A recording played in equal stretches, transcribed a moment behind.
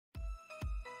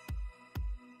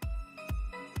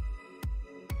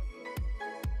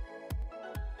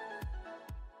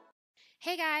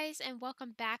Hey guys, and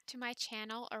welcome back to my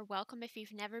channel, or welcome if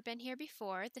you've never been here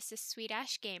before. This is Sweet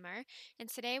Ash Gamer, and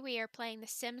today we are playing The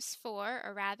Sims 4,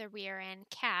 or rather we are in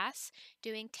Cass,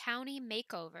 doing Townie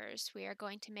makeovers. We are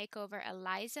going to make over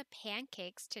Eliza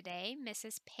Pancakes today,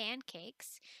 Mrs.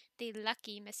 Pancakes, the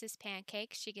lucky Mrs.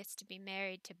 Pancakes. She gets to be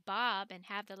married to Bob and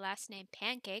have the last name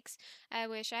Pancakes. I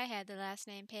wish I had the last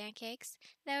name Pancakes.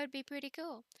 That would be pretty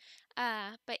cool.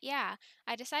 But yeah,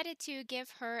 I decided to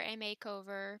give her a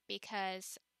makeover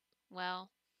because, well,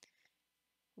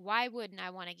 why wouldn't I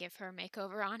want to give her a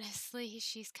makeover, honestly?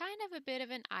 She's kind of a bit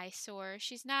of an eyesore.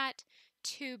 She's not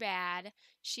too bad.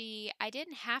 I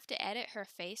didn't have to edit her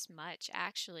face much,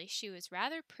 actually. She was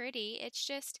rather pretty. It's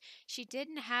just she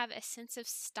didn't have a sense of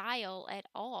style at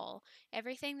all.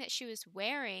 Everything that she was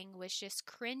wearing was just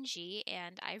cringy,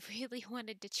 and I really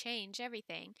wanted to change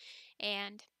everything.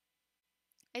 And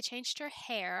I changed her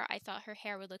hair. I thought her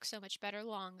hair would look so much better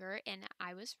longer, and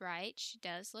I was right. She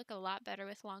does look a lot better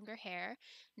with longer hair.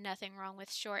 Nothing wrong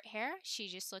with short hair. She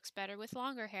just looks better with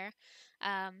longer hair.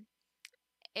 Um,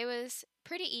 it was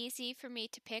pretty easy for me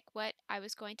to pick what I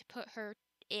was going to put her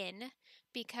in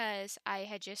because I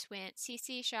had just went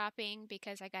CC shopping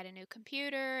because I got a new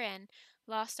computer and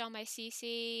lost all my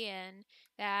CC, and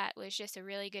that was just a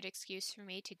really good excuse for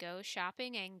me to go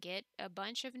shopping and get a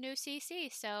bunch of new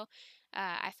CC. So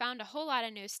I found a whole lot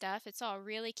of new stuff. It's all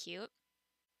really cute.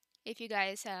 If you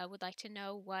guys would like to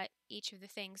know what each of the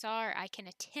things are, I can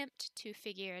attempt to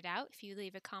figure it out if you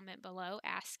leave a comment below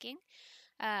asking.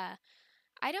 Uh,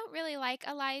 I don't really like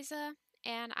Eliza,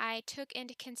 and I took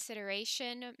into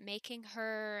consideration making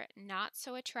her not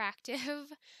so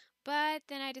attractive, but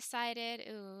then I decided,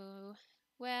 ooh,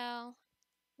 well,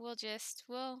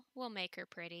 we'll make her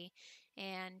pretty,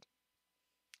 and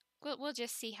we'll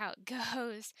just see how it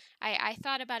goes. I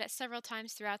thought about it several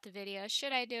times throughout the video.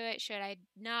 Should I do it? Should I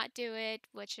not do it?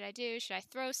 What should I do? Should I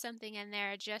throw something in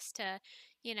there just to,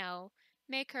 you know,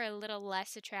 make her a little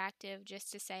less attractive,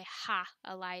 just to say, ha,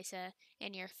 Eliza,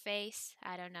 in your face?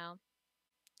 I don't know.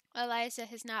 Eliza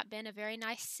has not been a very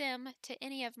nice sim to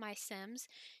any of my sims.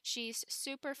 She's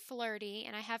super flirty,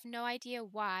 and I have no idea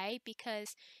why,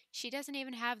 because she doesn't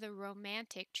even have the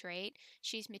romantic trait.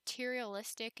 She's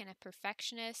materialistic and a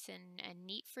perfectionist and a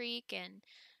neat freak, and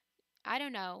I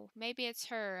don't know. Maybe it's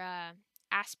her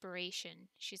aspiration.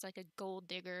 She's like a gold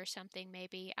digger or something,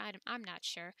 maybe. I'm not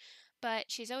sure.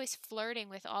 But she's always flirting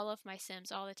with all of my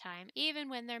Sims all the time, even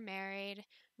when they're married.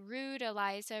 Rude,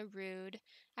 Eliza, rude.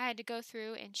 I had to go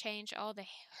through and change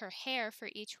her hair for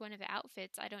each one of the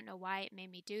outfits. I don't know why it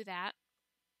made me do that.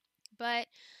 But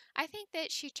I think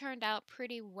that she turned out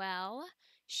pretty well.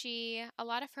 A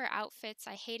lot of her outfits,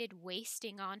 I hated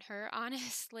wasting on her,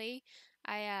 honestly.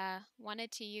 I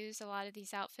wanted to use a lot of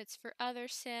these outfits for other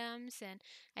Sims, and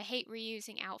I hate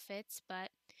reusing outfits. But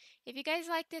if you guys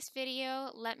like this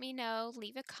video, let me know,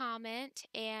 leave a comment,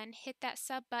 and hit that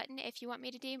sub button if you want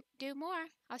me to do more.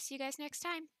 I'll see you guys next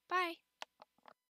time. Bye.